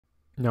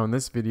Now in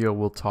this video,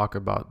 we'll talk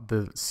about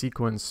the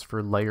sequence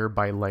for layer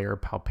by layer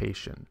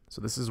palpation.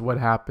 So this is what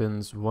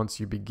happens once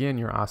you begin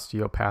your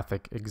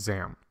osteopathic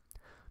exam.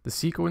 The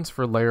sequence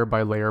for layer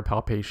by layer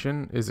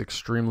palpation is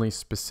extremely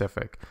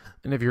specific.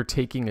 And if you're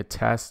taking a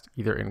test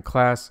either in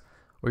class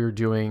or you're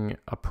doing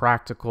a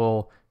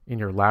practical in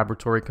your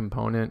laboratory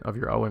component of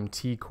your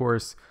OMT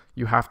course,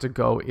 you have to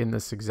go in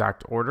this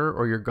exact order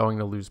or you're going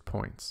to lose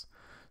points.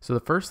 So the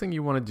first thing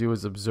you want to do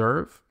is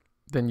observe,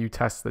 then you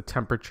test the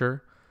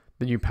temperature,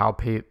 then you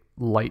palpate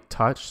light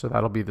touch, so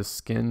that'll be the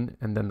skin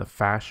and then the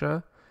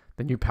fascia.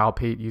 Then you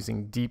palpate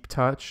using deep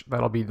touch,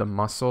 that'll be the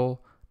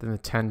muscle, then the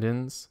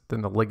tendons,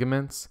 then the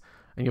ligaments,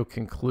 and you'll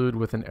conclude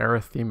with an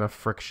Erythema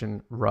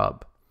Friction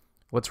Rub.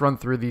 Let's run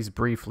through these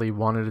briefly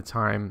one at a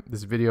time.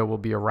 This video will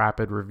be a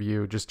rapid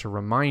review just to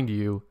remind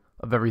you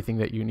of everything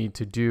that you need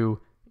to do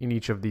in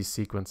each of these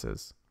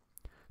sequences.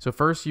 So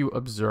first you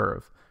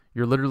observe.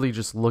 You're literally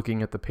just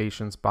looking at the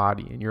patient's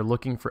body and you're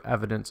looking for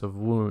evidence of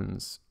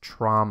wounds,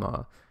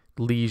 trauma,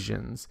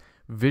 lesions,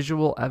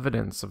 visual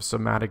evidence of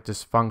somatic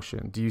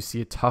dysfunction. Do you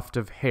see a tuft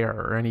of hair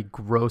or any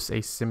gross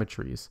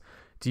asymmetries?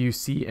 Do you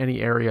see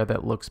any area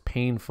that looks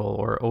painful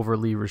or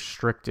overly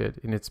restricted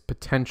in its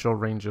potential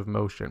range of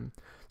motion?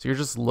 So you're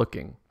just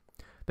looking.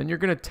 Then you're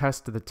going to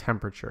test the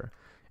temperature.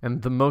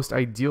 And the most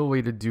ideal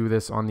way to do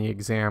this on the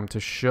exam to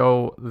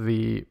show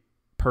the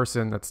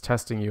person that's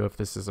testing you, if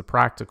this is a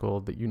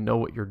practical, that you know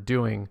what you're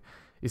doing,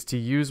 is to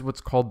use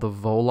what's called the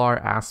volar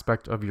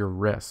aspect of your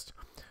wrist.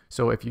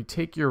 So if you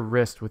take your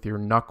wrist with your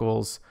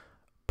knuckles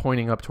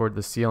pointing up toward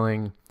the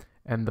ceiling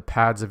and the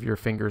pads of your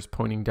fingers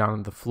pointing down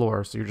on the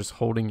floor, so you're just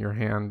holding your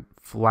hand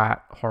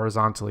flat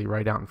horizontally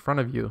right out in front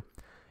of you.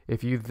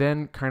 If you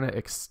then kind of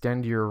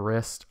extend your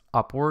wrist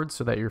upward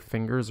so that your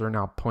fingers are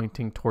now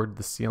pointing toward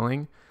the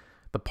ceiling,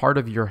 the part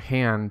of your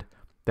hand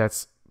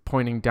that's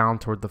pointing down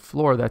toward the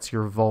floor, that's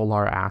your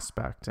volar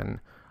aspect.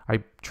 And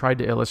I tried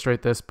to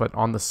illustrate this, but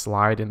on the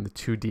slide in the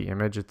 2D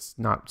image, it's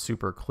not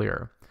super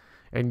clear.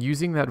 And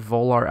using that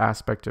volar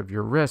aspect of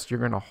your wrist, you're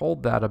going to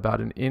hold that about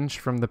an inch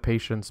from the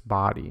patient's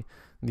body.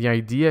 The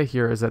idea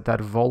here is that that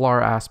volar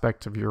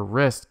aspect of your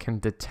wrist can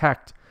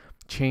detect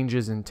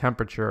changes in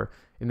temperature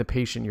in the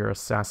patient you're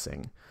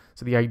assessing.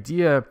 So the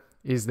idea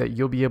is that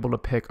you'll be able to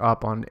pick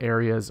up on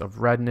areas of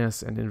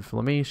redness and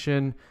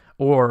inflammation,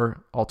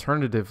 or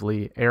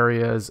alternatively,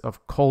 areas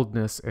of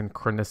coldness and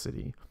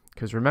chronicity.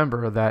 Because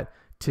remember that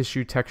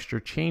tissue texture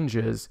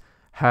changes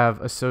have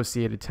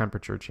associated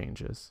temperature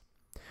changes.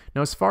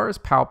 Now, as far as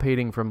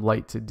palpating from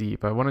light to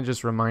deep, I want to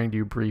just remind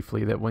you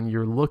briefly that when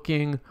you're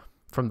looking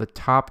from the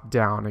top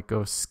down, it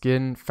goes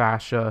skin,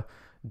 fascia,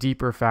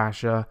 deeper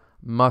fascia,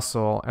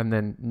 muscle, and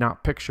then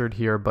not pictured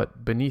here,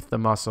 but beneath the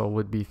muscle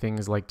would be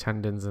things like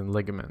tendons and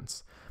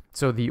ligaments.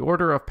 So the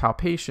order of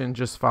palpation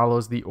just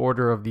follows the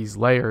order of these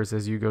layers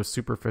as you go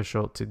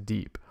superficial to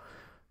deep.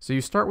 So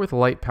you start with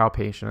light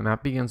palpation, and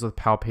that begins with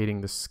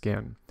palpating the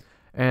skin.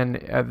 And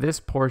at this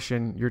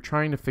portion, you're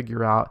trying to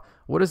figure out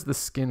what does the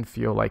skin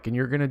feel like, and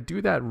you're going to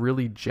do that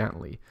really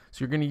gently. So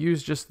you're going to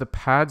use just the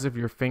pads of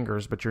your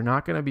fingers, but you're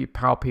not going to be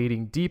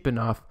palpating deep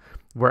enough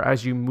where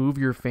as you move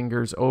your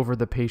fingers over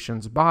the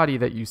patient's body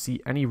that you see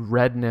any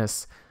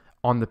redness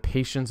on the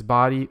patient's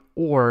body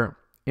or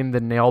in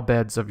the nail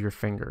beds of your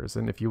fingers.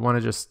 And if you want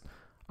to just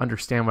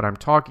understand what I'm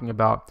talking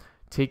about,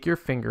 take your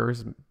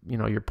fingers,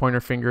 your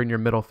pointer finger and your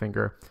middle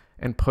finger,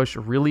 and push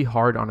really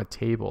hard on a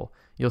table.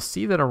 You'll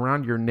see that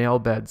around your nail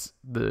beds,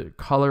 the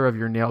color of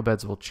your nail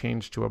beds will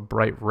change to a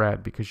bright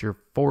red because you're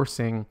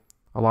forcing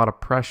a lot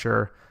of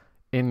pressure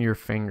in your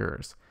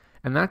fingers.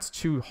 And that's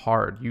too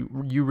hard.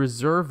 You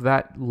reserve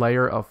that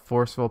layer of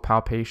forceful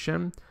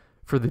palpation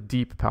for the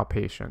deep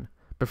palpation.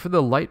 But for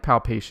the light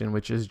palpation,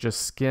 which is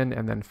just skin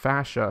and then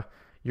fascia,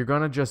 you're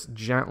going to just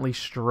gently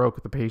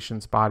stroke the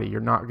patient's body.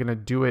 You're not going to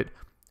do it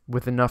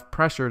with enough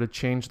pressure to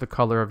change the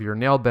color of your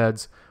nail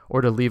beds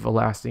or to leave a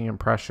lasting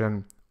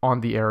impression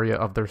on the area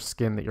of their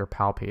skin that you're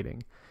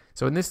palpating.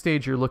 So in this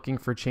stage, you're looking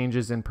for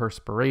changes in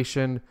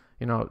perspiration.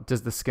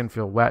 Does the skin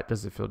feel wet?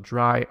 Does it feel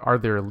dry? Are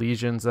there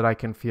lesions that I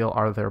can feel?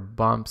 Are there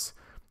bumps?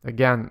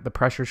 Again, the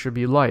pressure should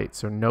be light,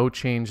 so no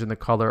change in the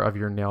color of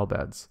your nail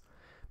beds.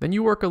 Then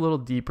you work a little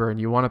deeper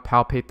and you want to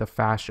palpate the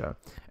fascia.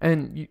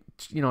 And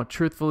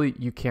truthfully,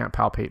 you can't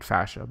palpate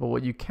fascia, but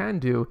what you can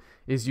do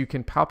is you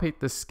can palpate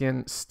the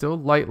skin still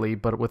lightly,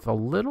 but with a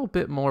little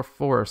bit more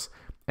force,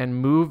 and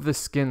move the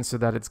skin so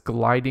that it's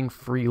gliding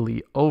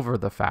freely over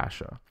the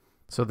fascia.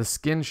 So the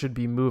skin should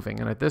be moving.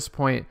 And at this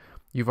point,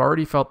 you've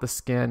already felt the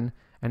skin.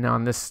 And now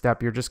in this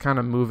step, you're just kind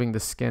of moving the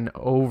skin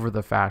over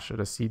the fascia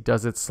to see,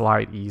 does it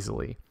slide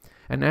easily?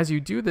 And as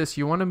you do this,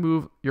 you want to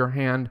move your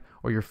hand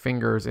or your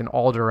fingers in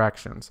all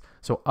directions.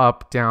 So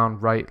up, down,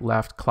 right,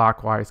 left,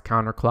 clockwise,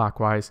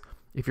 counterclockwise.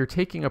 If you're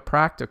taking a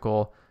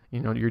practical,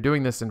 you're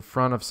doing this in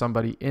front of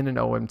somebody in an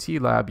OMT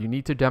lab, you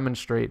need to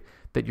demonstrate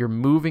that you're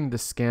moving the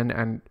skin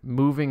and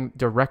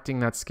directing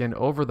that skin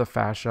over the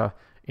fascia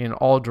in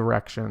all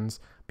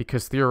directions,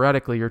 because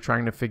theoretically you're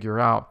trying to figure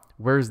out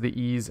where's the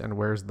ease and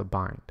where's the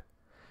bind.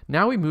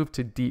 Now we move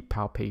to deep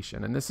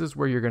palpation, and this is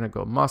where you're going to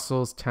go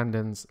muscles,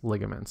 tendons,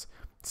 ligaments.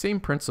 Same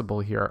principle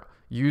here.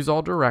 Use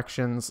all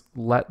directions,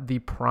 let the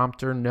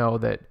prompter know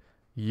that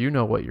you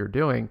know what you're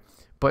doing,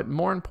 but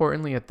more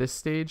importantly at this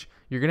stage,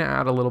 you're going to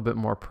add a little bit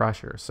more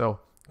pressure. So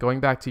going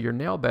back to your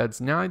nail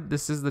beds, now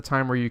this is the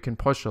time where you can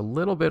push a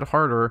little bit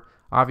harder,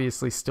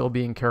 obviously still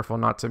being careful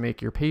not to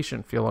make your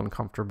patient feel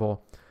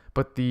uncomfortable,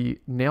 but the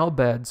nail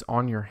beds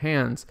on your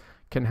hands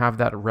can have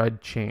that red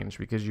change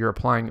because you're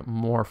applying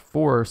more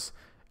force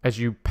as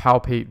you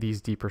palpate these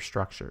deeper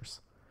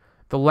structures.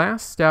 The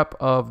last step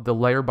of the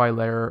layer by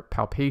layer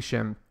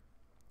palpation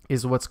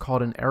is what's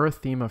called an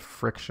erythema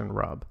friction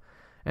rub.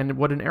 And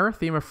what an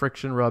erythema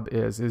friction rub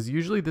is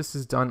usually this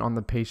is done on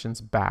the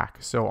patient's back.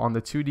 So on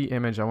the 2D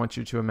image, I want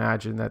you to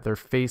imagine that they're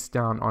face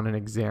down on an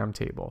exam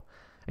table.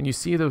 And you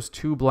see those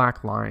two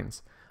black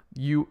lines.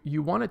 You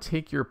want to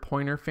take your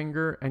pointer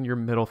finger and your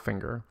middle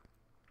finger,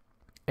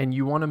 and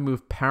you want to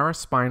move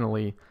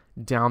paraspinally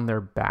down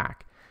their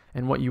back.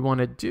 And what you want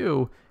to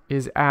do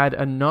is add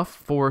enough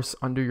force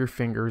under your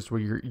fingers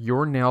where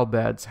your nail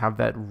beds have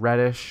that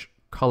reddish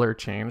color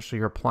change. So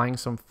you're applying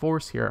some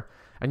force here,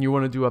 and you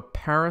want to do a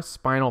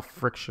paraspinal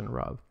friction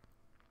rub.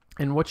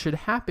 And what should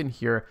happen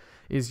here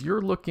is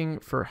you're looking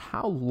for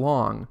how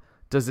long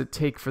does it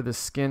take for the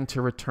skin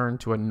to return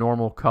to a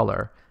normal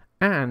color,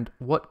 and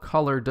what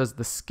color does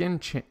the skin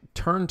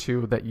turn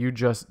to that you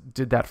just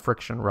did that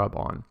friction rub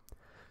on.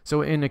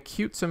 So in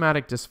acute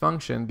somatic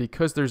dysfunction,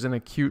 because there's an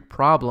acute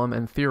problem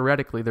and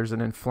theoretically there's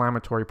an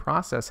inflammatory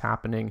process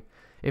happening,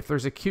 if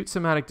there's acute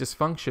somatic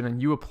dysfunction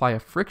and you apply a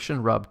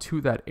friction rub to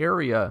that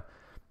area,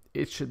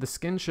 the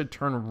skin should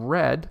turn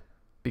red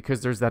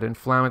because there's that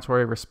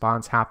inflammatory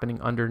response happening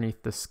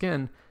underneath the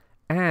skin,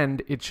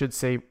 and it should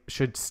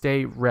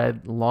stay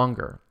red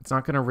longer. It's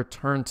not going to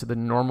return to the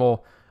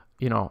normal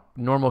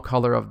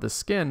color of the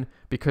skin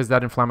because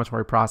that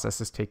inflammatory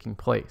process is taking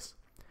place.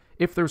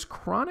 If there's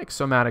chronic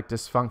somatic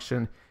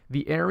dysfunction,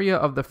 the area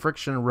of the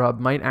friction rub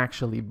might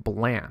actually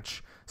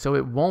blanch. So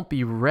it won't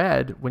be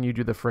red when you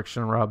do the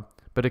friction rub,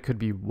 but it could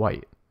be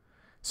white.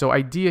 So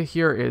idea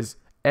here is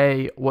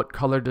A, what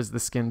color does the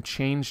skin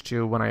change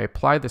to when I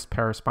apply this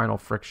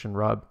paraspinal friction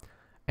rub?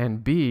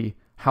 And B,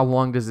 how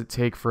long does it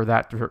take for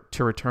that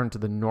to return to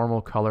the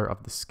normal color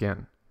of the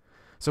skin?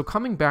 So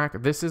coming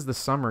back, this is the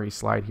summary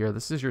slide here.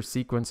 This is your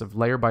sequence of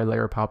layer by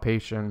layer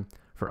palpation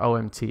for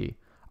OMT.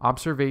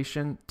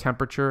 Observation,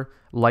 temperature,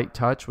 light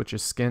touch, which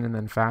is skin and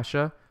then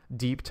fascia,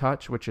 deep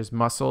touch, which is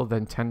muscle,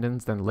 then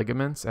tendons, then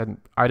ligaments. And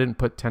I didn't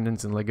put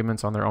tendons and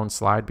ligaments on their own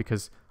slide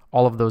because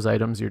all of those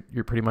items,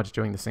 you're pretty much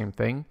doing the same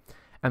thing.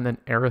 And then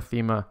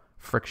erythema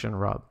friction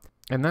rub.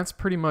 And that's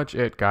pretty much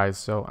it, guys.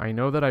 So I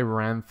know that I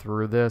ran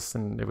through this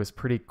and it was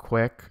pretty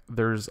quick.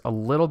 There's a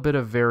little bit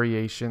of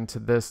variation to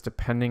this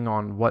depending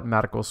on what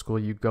medical school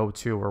you go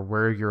to or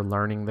where you're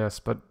learning this.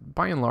 But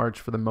by and large,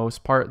 for the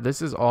most part, this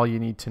is all you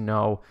need to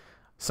know.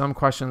 Some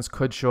questions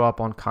could show up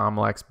on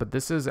COMLEX, but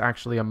this is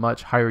actually a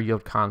much higher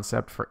yield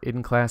concept for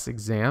in-class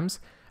exams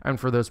and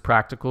for those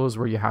practicals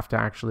where you have to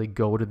actually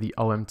go to the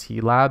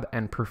OMT lab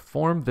and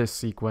perform this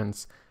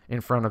sequence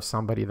in front of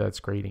somebody that's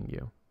grading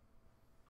you.